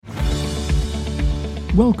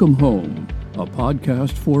Welcome Home, a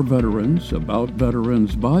podcast for veterans, about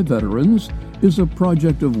veterans by veterans, is a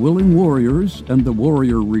project of Willing Warriors and the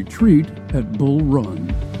Warrior Retreat at Bull Run.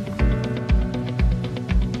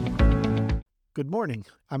 Good morning.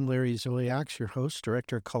 I'm Larry Zoliak, your host,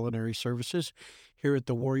 Director of Culinary Services here at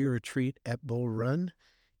the Warrior Retreat at Bull Run.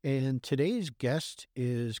 And today's guest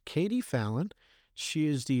is Katie Fallon. She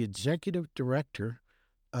is the Executive Director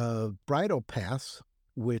of Bridle,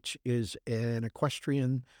 which is an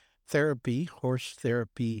equestrian therapy, horse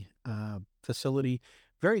therapy facility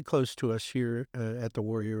very close to us here at the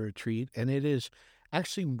Warrior Retreat. And it is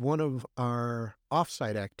actually one of our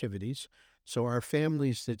offsite activities. So our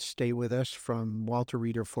families that stay with us from Walter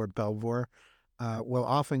Reed or Fort Belvoir will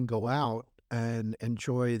often go out and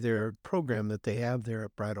enjoy their program that they have there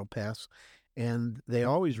at Bridle Pass. And they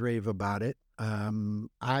always rave about it.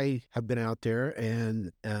 I have been out there,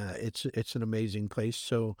 and it's an amazing place.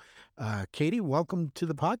 So, Katie, welcome to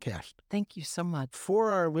the podcast. Thank you so much.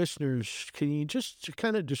 For our listeners, can you just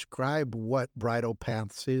kind of describe what Bridle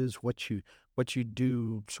Paths is, what you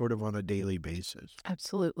do sort of on a daily basis?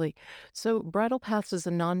 Absolutely. So Bridle Paths is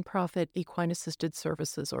a nonprofit equine-assisted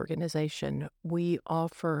services organization. We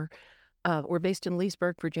offer we're based in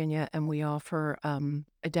Leesburg, Virginia, and we offer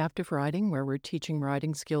adaptive riding, where we're teaching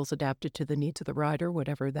riding skills adapted to the needs of the rider,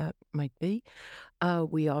 whatever that might be.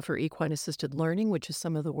 We offer equine-assisted learning, which is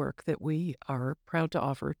some of the work that we are proud to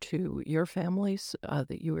offer to your families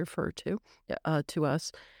that you refer to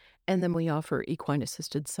us. And then we offer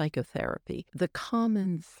equine-assisted psychotherapy. The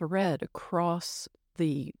common thread across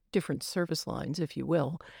the different service lines, if you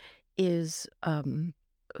will, is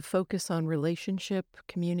focus on relationship,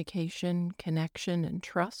 communication, connection, and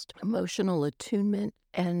trust, emotional attunement,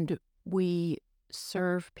 and we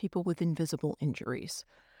serve people with invisible injuries.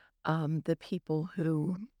 The people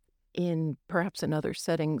who, perhaps in other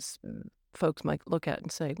settings, folks might look at and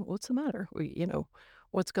say, "What's the matter?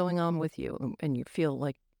 What's going on with you?" And you feel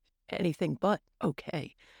like anything but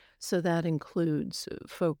okay. So that includes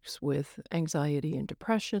folks with anxiety and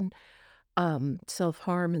depression,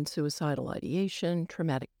 self-harm and suicidal ideation,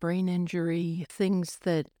 traumatic brain injury, things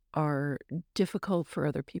that are difficult for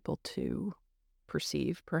other people to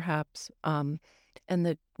perceive, perhaps, and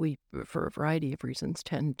that we, for a variety of reasons,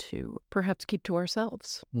 tend to perhaps keep to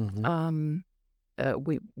ourselves. Mm-hmm.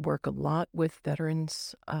 We work a lot with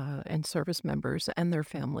veterans and service members and their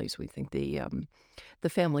families. We think the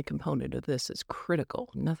family component of this is critical.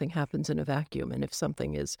 Nothing happens in a vacuum, and if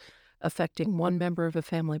something is affecting one member of a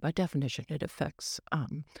family, by definition, it affects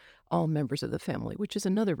all members of the family, which is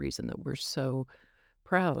another reason that we're so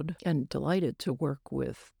proud and delighted to work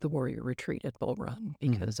with the Warrior Retreat at Bull Run,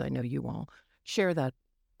 because I know you all share that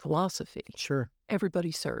philosophy. Sure.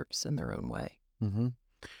 Everybody serves in their own way. Mm-hmm.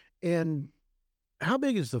 And how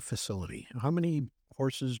big is the facility? How many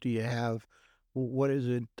horses do you have? What is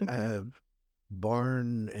it?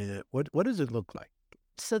 Barn? What does it look like?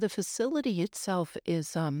 So the facility itself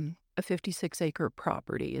is a 56-acre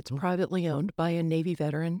property. It's privately owned by a Navy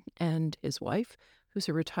veteran and his wife, who's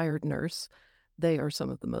a retired nurse. They are some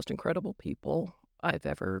of the most incredible people I've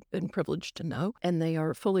ever been privileged to know, and they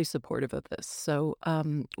are fully supportive of this. So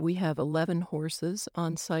we have 11 horses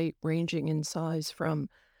on site, ranging in size from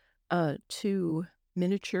 2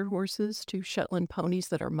 miniature horses, 2 Shetland ponies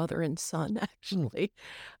that are mother and son, actually,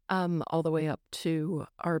 all the way up to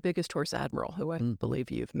our biggest horse, Admiral, who I believe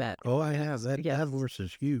you've met. Oh, I have. That horse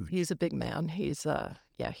is huge. He's a big man. He's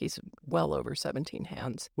well over 17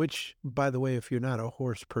 hands. Which, by the way, if you're not a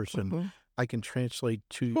horse person, I can translate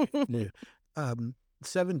to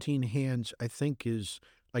 17 hands, I think, is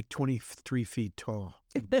like 23 feet tall.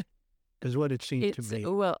 Is what it seems to me.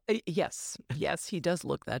 Well, yes, he does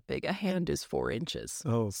look that big. A hand is 4 inches.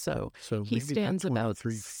 Oh, so he stands about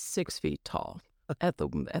 6 feet tall at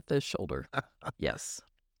the shoulder. Yes,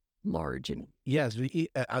 large and yes,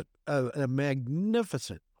 a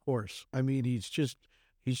magnificent horse. I mean, he's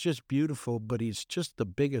just beautiful, but he's just the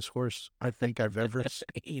biggest horse I think I've ever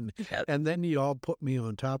seen. Yes. And then you all put me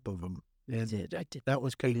on top of him. And I did. That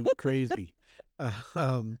was kind of crazy.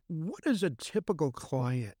 What is a typical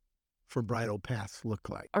client for Bridle Paths look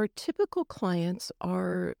like? Our typical clients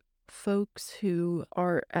are folks who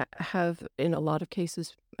have, in a lot of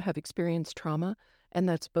cases, have experienced trauma, and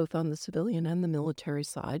that's both on the civilian and the military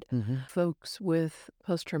side. Folks with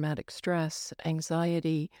post-traumatic stress,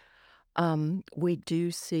 anxiety. We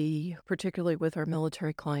do see, particularly with our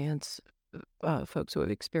military clients, folks who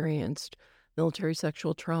have experienced military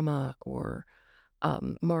sexual trauma or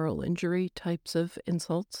moral injury types of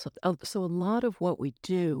insults. So a lot of what we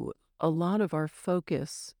do, a lot of our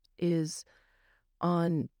focus is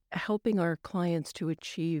on helping our clients to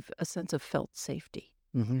achieve a sense of felt safety.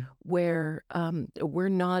 where we're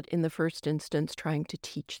not in the first instance trying to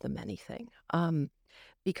teach them anything.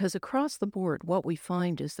 Because across the board, what we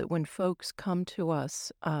find is that when folks come to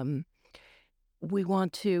us, we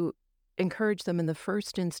want to encourage them in the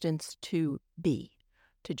first instance to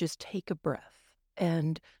just take a breath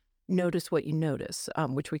and notice what you notice,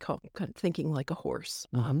 which we call kind of thinking like a horse,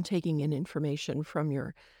 taking in information from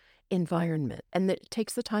your environment. And that it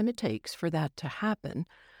takes the time it takes for that to happen.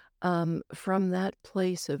 From that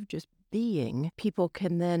place of just being, people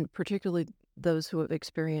can then, particularly those who have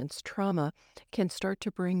experienced trauma, can start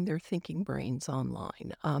to bring their thinking brains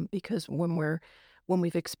online. Because when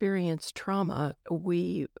we've experienced trauma,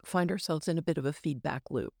 we find ourselves in a bit of a feedback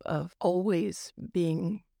loop of always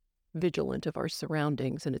being vigilant of our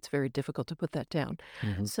surroundings, and it's very difficult to put that down.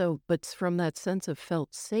 So, but from that sense of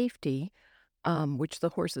felt safety, which the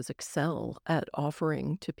horses excel at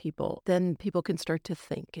offering to people, then people can start to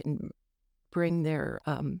think and bring their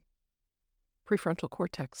prefrontal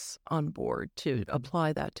cortex on board to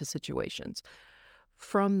apply that to situations.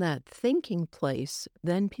 From that thinking place,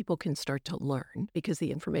 then people can start to learn because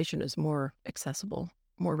the information is more accessible,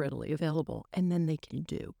 more readily available, and then they can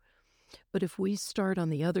do. But if we start on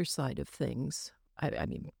the other side of things, I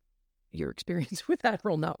mean, your experience with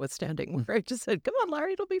Admiral notwithstanding, where I just said, come on,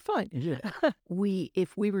 Larry, it'll be fine. Yeah.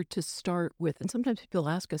 If we were to start with, and sometimes people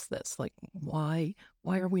ask us this, like, why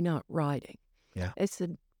are we not riding? Yeah. I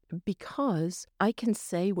said, because I can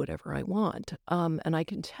say whatever I want, and I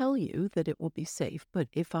can tell you that it will be safe. But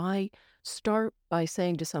if I start by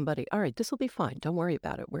saying to somebody, all right, this will be fine, don't worry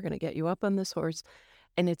about it, we're going to get you up on this horse,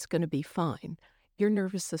 and it's going to be fine, your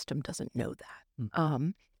nervous system doesn't know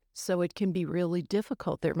that. So it can be really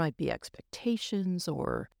difficult. There might be expectations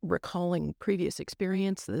or recalling previous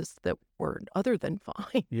experiences that were other than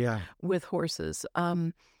fine with horses.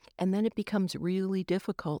 And then it becomes really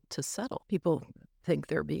difficult to settle. People think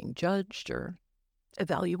they're being judged or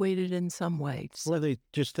evaluated in some way. Well, they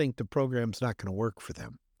just think the program's not going to work for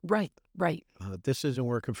them. Right. This isn't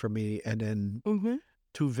working for me. And then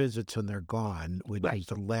 2 visits and they're gone, which is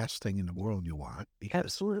the last thing in the world you want.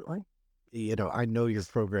 Absolutely. I know your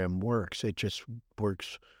program works. It just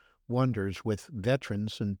works wonders with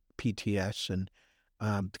veterans and PTS, and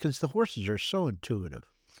because the horses are so intuitive.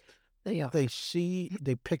 They are.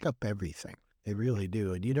 They pick up everything. They really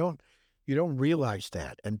do, and you don't realize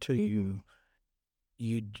that until you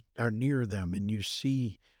are near them and you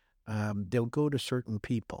see they'll go to certain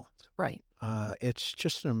people. Right. It's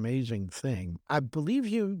just an amazing thing. I believe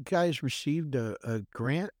you guys received a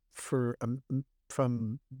grant from.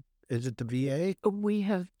 Is it the VA? We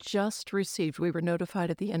have just received, we were notified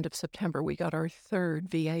at the end of September, we got our 3rd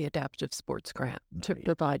VA adaptive sports grant to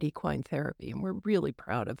provide equine therapy, and we're really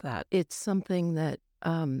proud of that. It's something that,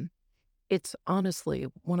 it's honestly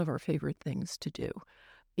one of our favorite things to do,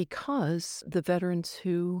 because the veterans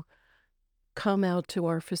who come out to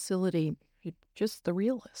our facility, just the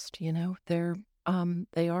realist,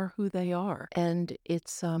 they are who they are. And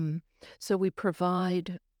it's, so we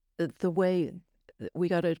provide the way. We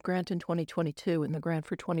got a grant in 2022, and the grant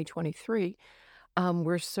for 2023,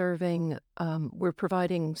 we're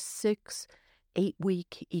providing 6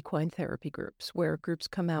 8-week equine therapy groups where groups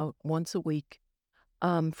come out once a week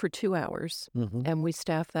for 2 hours. And we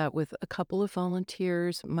staff that with a couple of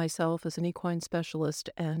volunteers, myself as an equine specialist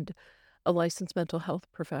and a licensed mental health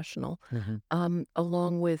professional,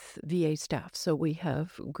 along with VA staff. So we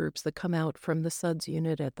have groups that come out from the SUDS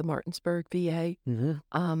unit at the Martinsburg VA.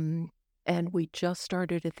 And we just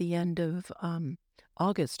started at the end of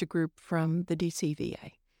August a group from the DC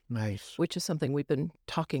VA. Nice. Which is something we've been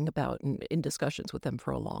talking about in discussions with them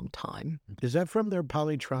for a long time. Is that from their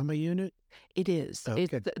polytrauma unit? It is.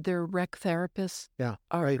 Okay. Their rec therapists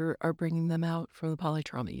are bringing them out from the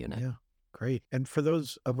polytrauma unit. Yeah, great. And for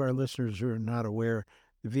those of our listeners who are not aware,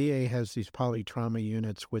 the VA has these polytrauma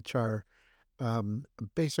units, which are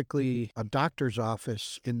basically a doctor's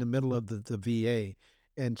office in the middle of the VA.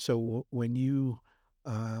 And so when you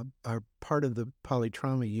are part of the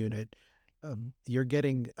polytrauma unit, you're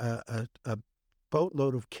getting a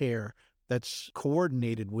boatload of care that's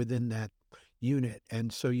coordinated within that unit.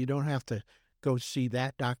 And so you don't have to go see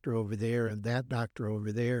that doctor over there and that doctor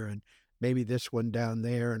over there and maybe this one down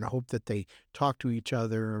there and hope that they talk to each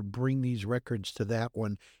other or bring these records to that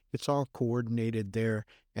one. It's all coordinated there,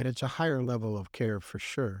 and it's a higher level of care for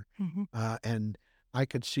sure. And I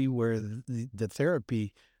could see where the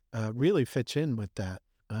therapy really fits in with that.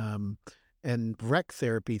 And rec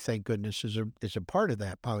therapy, thank goodness, is a part of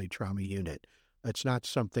that polytrauma unit. It's not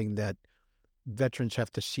something that veterans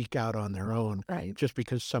have to seek out on their own. Right. Just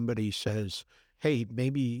because somebody says, hey,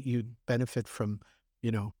 maybe you'd benefit from,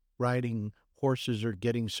 riding horses are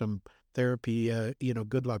getting some therapy,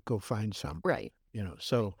 good luck, go find some. Right.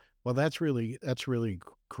 So, well, that's really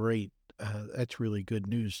great. That's really good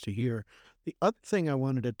news to hear. The other thing I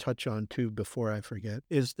wanted to touch on too, before I forget,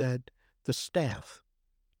 is that the staff,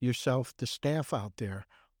 the staff out there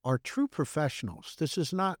are true professionals. This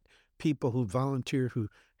is not people who volunteer who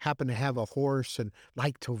happen to have a horse and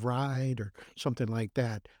like to ride or something like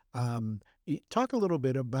that. Talk a little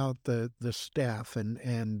bit about the staff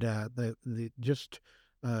and they're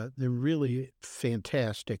really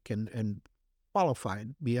fantastic and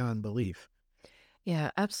qualified beyond belief.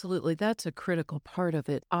 Yeah, absolutely. That's a critical part of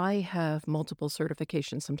it. I have multiple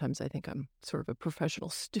certifications. Sometimes I think I'm sort of a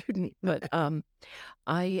professional student, but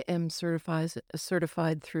I am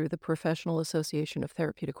certified through the Professional Association of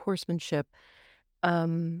Therapeutic Horsemanship,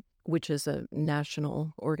 which is a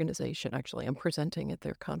national organization. Actually, I'm presenting at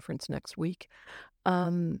their conference next week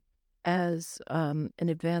as an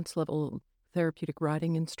advanced level therapeutic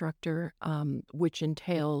riding instructor, which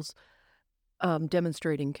entails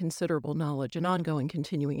demonstrating considerable knowledge and ongoing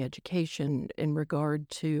continuing education in regard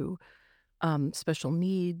to special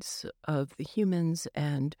needs of the humans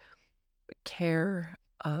and care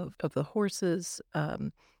of the horses,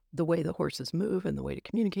 the way the horses move and the way to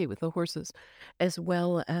communicate with the horses, as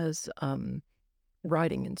well as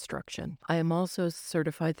riding instruction. I am also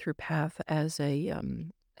certified through PATH as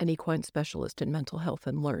an equine specialist in mental health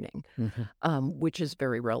and learning, which is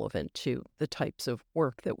very relevant to the types of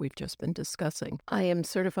work that we've just been discussing. I am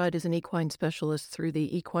certified as an equine specialist through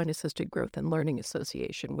the Equine-Assisted Growth and Learning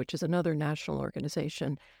Association, which is another national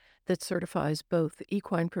organization that certifies both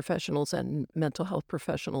equine professionals and mental health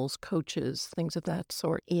professionals, coaches, things of that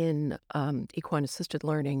sort in equine-assisted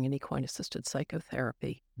learning and equine-assisted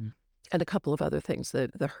psychotherapy. And a couple of other things,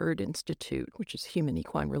 the HERD Institute, which is Human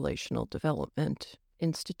Equine Relational Development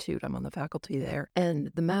Institute. I'm on the faculty there.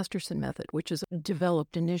 And the Masterson Method, which is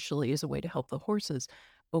developed initially as a way to help the horses.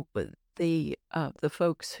 But the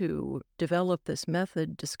folks who developed this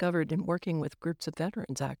method discovered in working with groups of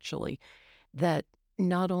veterans, actually, that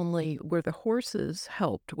not only were the horses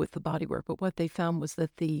helped with the bodywork, but what they found was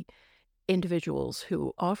that the individuals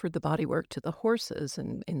who offered the bodywork to the horses,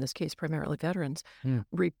 and in this case primarily veterans,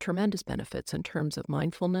 reaped tremendous benefits in terms of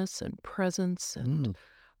mindfulness and presence and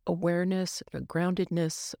awareness,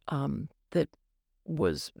 groundedness that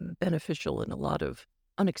was beneficial in a lot of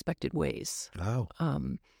unexpected ways. Wow.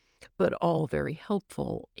 But all very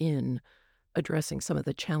helpful in addressing some of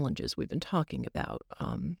the challenges we've been talking about,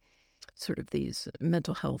 sort of these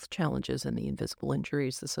mental health challenges and the invisible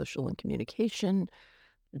injuries, the social and communication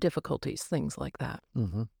difficulties, things like that.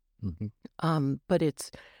 But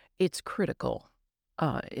it's critical,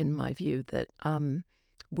 in my view, that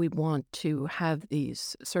we want to have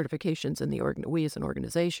these certifications, and we as an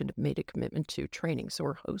organization have made a commitment to training. So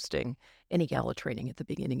we're hosting an EGALA training at the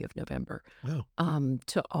beginning of November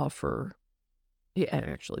to offer. Yeah, and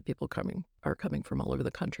actually, people are coming from all over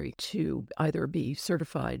the country to either be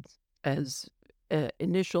certified as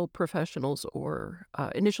initial professionals or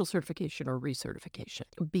initial certification or recertification,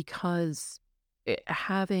 because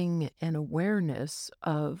having an awareness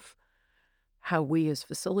of how we as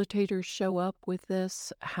facilitators show up with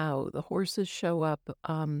this, how the horses show up,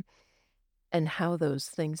 and how those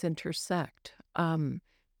things intersect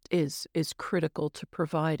is critical to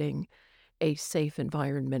providing a safe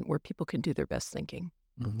environment where people can do their best thinking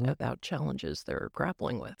about challenges they're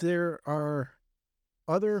grappling with. There are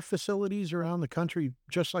other facilities around the country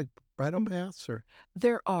just like Bridle Paths, or?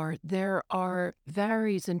 There are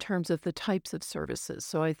varies in terms of the types of services.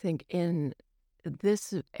 So I think in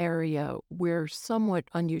this area, we're somewhat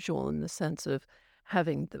unusual in the sense of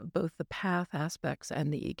having both the PATH aspects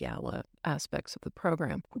and the EGALA aspects of the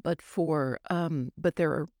program. But there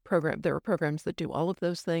are programs that do all of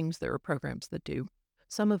those things. There are programs that do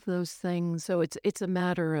some of those things. So it's a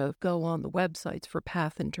matter of go on the websites for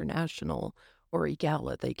PATH International or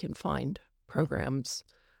EGALA. They can find programs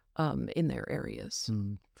in their areas.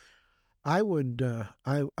 I would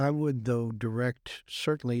though direct,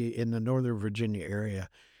 certainly in the Northern Virginia area,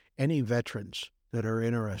 any veterans that are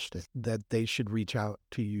interested, that they should reach out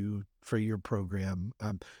to you for your program.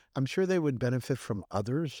 I'm sure they would benefit from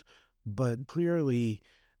others, but clearly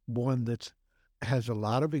one that has a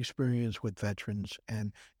lot of experience with veterans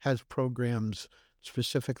and has programs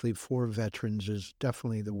specifically for veterans is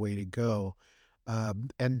definitely the way to go.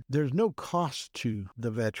 And there's no cost to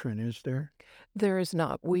the veteran, is there? There is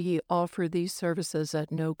not. We offer these services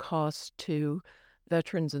at no cost to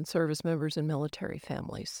veterans and service members and military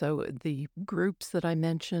families. So the groups that I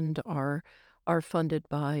mentioned are are funded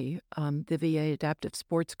by the VA Adaptive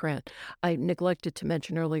Sports Grant. I neglected to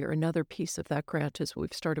mention earlier, another piece of that grant is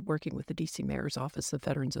we've started working with the D.C. Mayor's Office of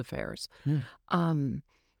Veterans Affairs. Um,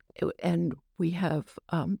 and we have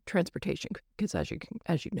transportation, because as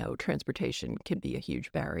you know, transportation can be a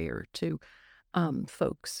huge barrier to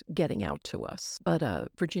folks getting out to us. But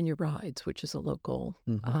Virginia Rides, which is a local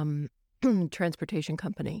transportation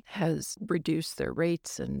company, has reduced their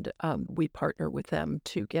rates, and we partner with them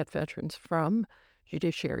to get veterans from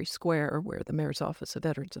Judiciary Square, where the Mayor's Office of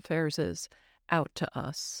Veterans Affairs is, out to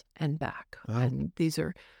us and back. Wow. And these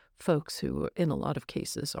are folks who, in a lot of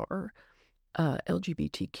cases, are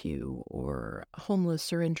LGBTQ or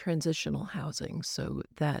homeless or in transitional housing, so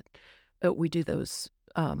that we do those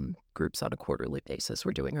groups on a quarterly basis.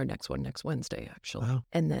 We're doing our next one next Wednesday, actually. Wow.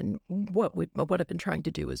 And then what I've been trying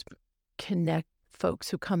to do is connect folks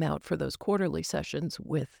who come out for those quarterly sessions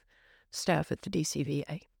with staff at the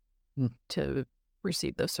DCVA to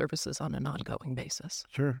receive those services on an ongoing basis.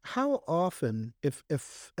 Sure. How often, if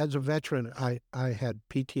as a veteran, I had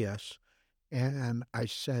PTS and I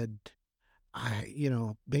said,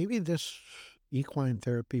 maybe this equine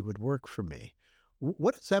therapy would work for me.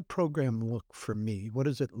 What does that program look for me? What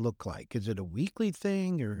does it look like? Is it a weekly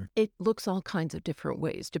thing or? It looks all kinds of different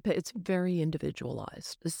ways. It's very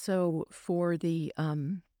individualized. So for the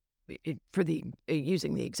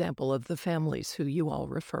using the example of the families who you all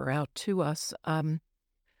refer out to us,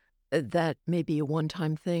 that may be a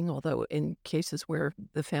one-time thing, although in cases where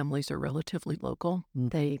the families are relatively local,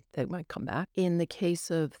 they might come back. In the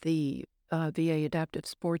case of the VA Adaptive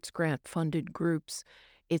Sports Grant funded groups,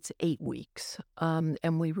 it's 8 weeks.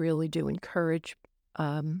 And we really do encourage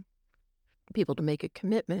people to make a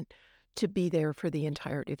commitment to be there for the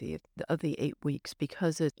entirety of the 8 weeks,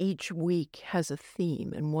 because each week has a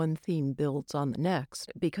theme, and one theme builds on the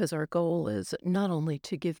next, because our goal is not only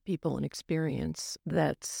to give people an experience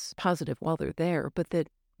that's positive while they're there, but that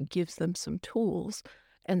gives them some tools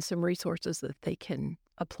and some resources that they can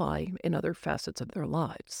apply in other facets of their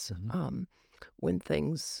lives. When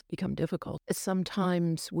things become difficult.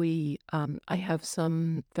 Sometimes I have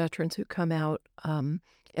some veterans who come out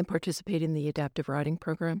and participate in the adaptive riding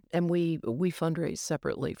program, and we fundraise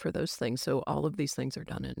separately for those things. So all of these things are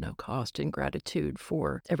done at no cost, in gratitude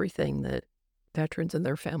for everything that veterans and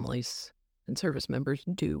their families and service members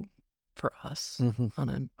do for us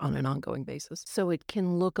on an ongoing basis. So it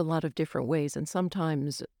can look a lot of different ways, and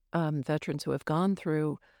sometimes veterans who have gone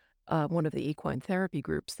through one of the equine therapy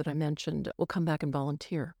groups that I mentioned will come back and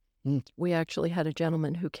volunteer. We actually had a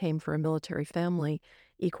gentleman who came for a military family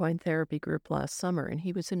equine therapy group last summer, and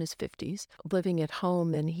he was in his 50s, living at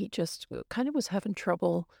home, and he just kind of was having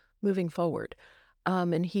trouble moving forward.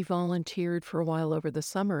 And he volunteered for a while over the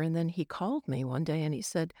summer, and then he called me one day and he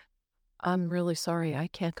said, "I'm really sorry, I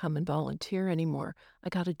can't come and volunteer anymore. I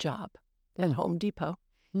got a job at Home Depot."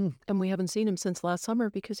 And we haven't seen him since last summer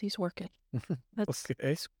because he's working.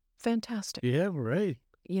 That's fantastic. Yeah, right.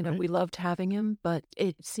 Right. We loved having him, but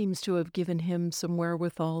it seems to have given him some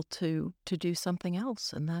wherewithal to do something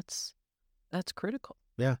else, and that's critical.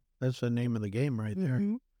 Yeah, that's the name of the game right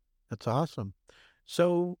there. That's awesome.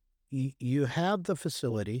 So you have the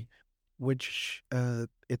facility, which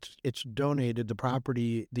it's donated. The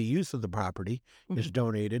property, the use of the property is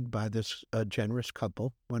donated by this generous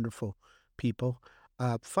couple, wonderful people.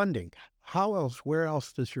 Funding. Where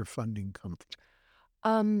else does your funding come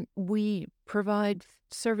from? We provide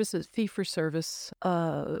services, fee for service.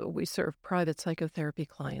 We serve private psychotherapy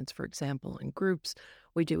clients, for example, in groups.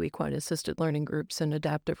 We do equine-assisted learning groups and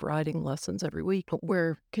adaptive riding lessons every week.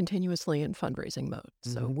 We're continuously in fundraising mode.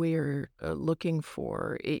 So we're looking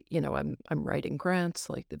for, I'm writing grants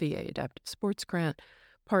like the VA Adaptive Sports Grant,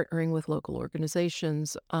 partnering with local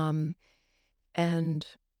organizations, and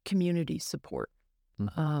community support.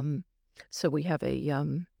 So we have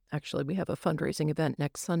we have a fundraising event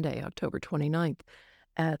next Sunday, October 29th,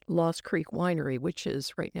 at Lost Creek Winery, which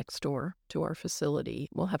is right next door to our facility.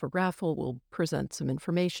 We'll have a raffle. We'll present some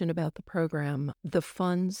information about the program. The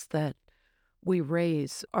funds that we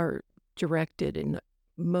raise are directed in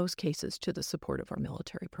most cases to the support of our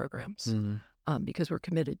military programs, because we're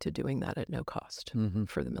committed to doing that at no cost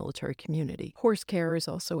for the military community. Horse care is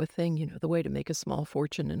also a thing. The way to make a small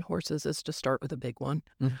fortune in horses is to start with a big one.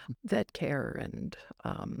 Vet care and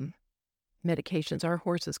medications. Our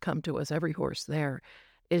horses come to us. Every horse there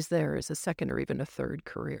is a second or even a third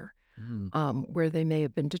career, where they may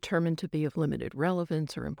have been determined to be of limited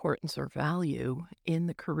relevance or importance or value in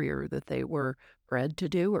the career that they were bred to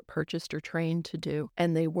do or purchased or trained to do.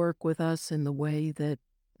 And they work with us in the way that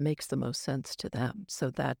makes the most sense to them. So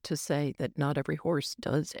that to say that not every horse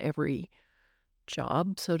does every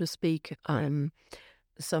job, so to speak.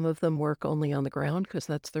 Some of them work only on the ground because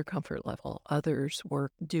that's their comfort level. Others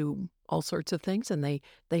do all sorts of things, and they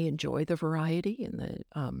enjoy the variety and the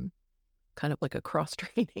kind of like a cross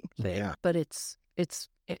training thing. Yeah. But it's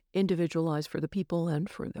individualized for the people and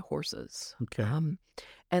for the horses. Okay.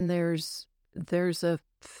 And there's a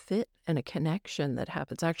fit and a connection that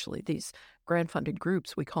happens. Actually, these grant-funded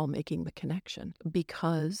groups we call Making the Connection,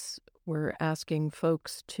 because we're asking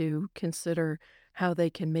folks to consider how they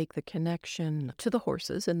can make the connection to the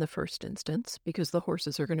horses in the first instance, because the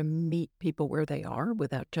horses are going to meet people where they are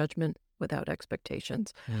without judgment, without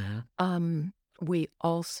expectations. Mm-hmm. We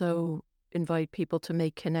also invite people to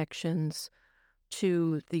make connections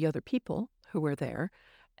to the other people who are there.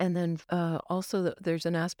 And then also there's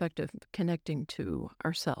an aspect of connecting to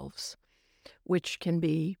ourselves, which can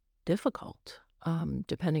be difficult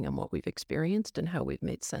depending on what we've experienced and how we've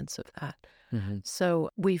made sense of that. Mm-hmm. So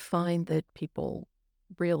we find that people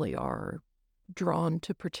really are drawn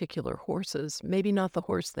to particular horses, maybe not the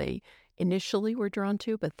horse they initially were drawn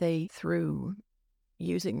to, but they, through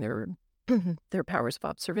using their powers of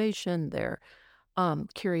observation, their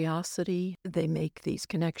curiosity, they make these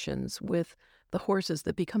connections with the horses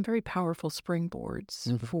that become very powerful springboards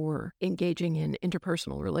Mm-hmm. for engaging in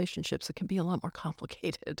interpersonal relationships that can be a lot more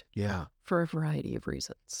complicated. Yeah. For a variety of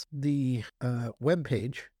reasons. The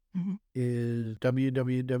webpage Mm-hmm. is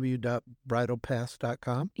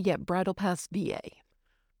www.bridlepaths.com. Yeah, Bridle Paths VA.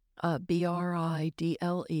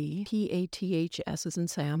 BRIDLEPATHS as in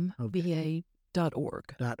Sam, Okay.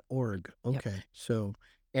 VA.org. .org. Okay. Yep. So,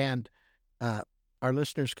 and our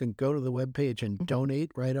listeners can go to the webpage and Mm-hmm.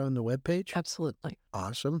 donate right on the webpage. Absolutely.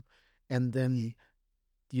 Awesome. And then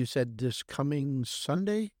you said this coming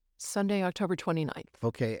Sunday? Sunday, October 29th.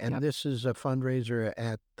 Okay. And Yep. this is a fundraiser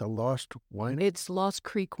at the Lost Winery? It's Lost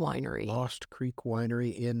Creek Winery. Lost Creek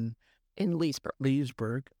Winery in Leesburg.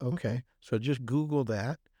 Leesburg. Okay. So just Google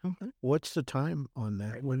that. Mm-hmm. What's the time on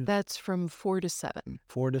that? That's from 4 to 7.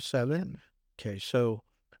 4 to 7? Okay. So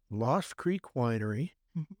Lost Creek Winery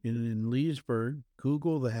in Leesburg.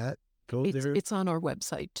 Google that. Go there. It's on our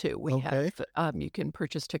website, too. We have, you can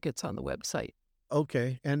purchase tickets on the website.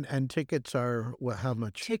 Okay. And tickets are how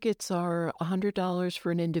much? Tickets are $100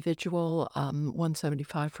 for an individual,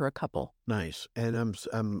 $175 for a couple. Nice. And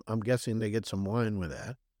I'm guessing they get some wine with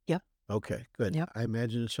that. Yep. Okay, good. Yep. I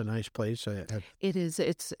imagine it's a nice place. It is.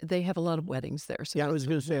 They have a lot of weddings there. So yeah, I was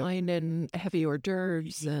going to say wine and heavy hors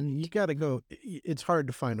d'oeuvres, and you got to go. It's hard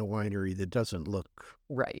to find a winery that doesn't look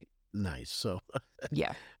right. nice. So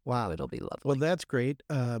Yeah. wow, It'll be lovely. Well, that's great.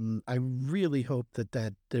 I really hope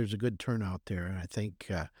that there's a good turnout there. And I think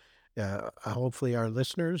hopefully our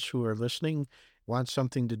listeners who are listening want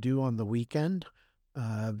something to do on the weekend.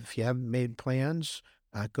 If you haven't made plans,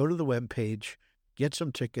 go to the webpage, get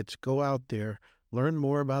some tickets, go out there, learn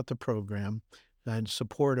more about the program, and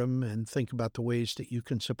support them, and think about the ways that you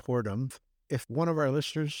can support them. If one of our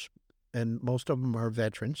listeners, and most of them are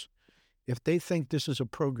veterans, if they think this is a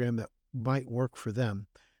program that might work for them,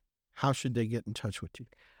 how should they get in touch with you?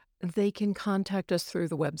 They can contact us through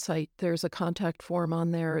the website. There's a contact form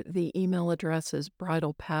on there. The email address is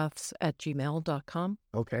bridlepaths@gmail.com.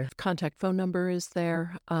 Okay. Contact phone number is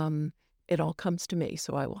there. It all comes to me,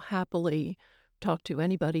 so I will happily talk to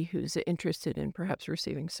anybody who's interested in perhaps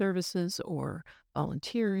receiving services or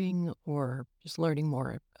volunteering or just learning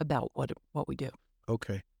more about what we do.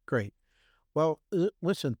 Okay, great. Well,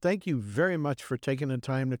 listen, thank you very much for taking the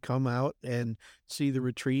time to come out and see the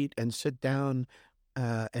retreat and sit down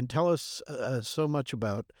and tell us so much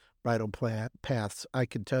about Bridle Paths. I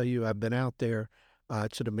can tell you I've been out there.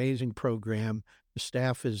 It's an amazing program. The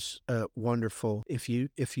staff is wonderful. If you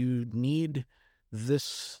need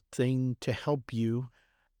this thing to help you,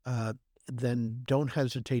 then don't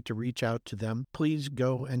hesitate to reach out to them. Please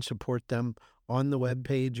go and support them on the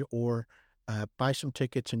webpage or buy some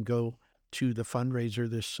tickets and go to the fundraiser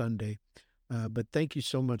this Sunday. But thank you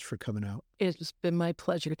so much for coming out. It's been my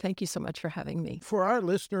pleasure. Thank you so much for having me. For our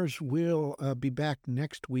listeners, we'll be back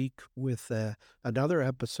next week with another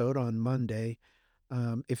episode on Monday.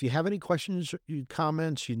 If you have any questions,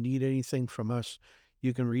 comments, you need anything from us,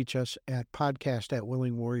 you can reach us at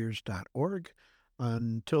podcast@willingwarriors.org.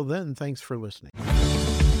 Until then, thanks for listening.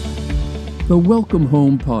 The Welcome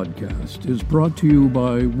Home podcast is brought to you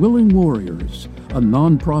by Willing Warriors, a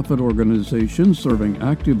nonprofit organization serving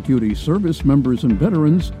active duty service members and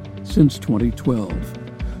veterans since 2012.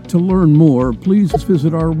 To learn more, please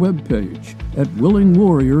visit our webpage at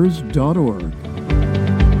willingwarriors.org.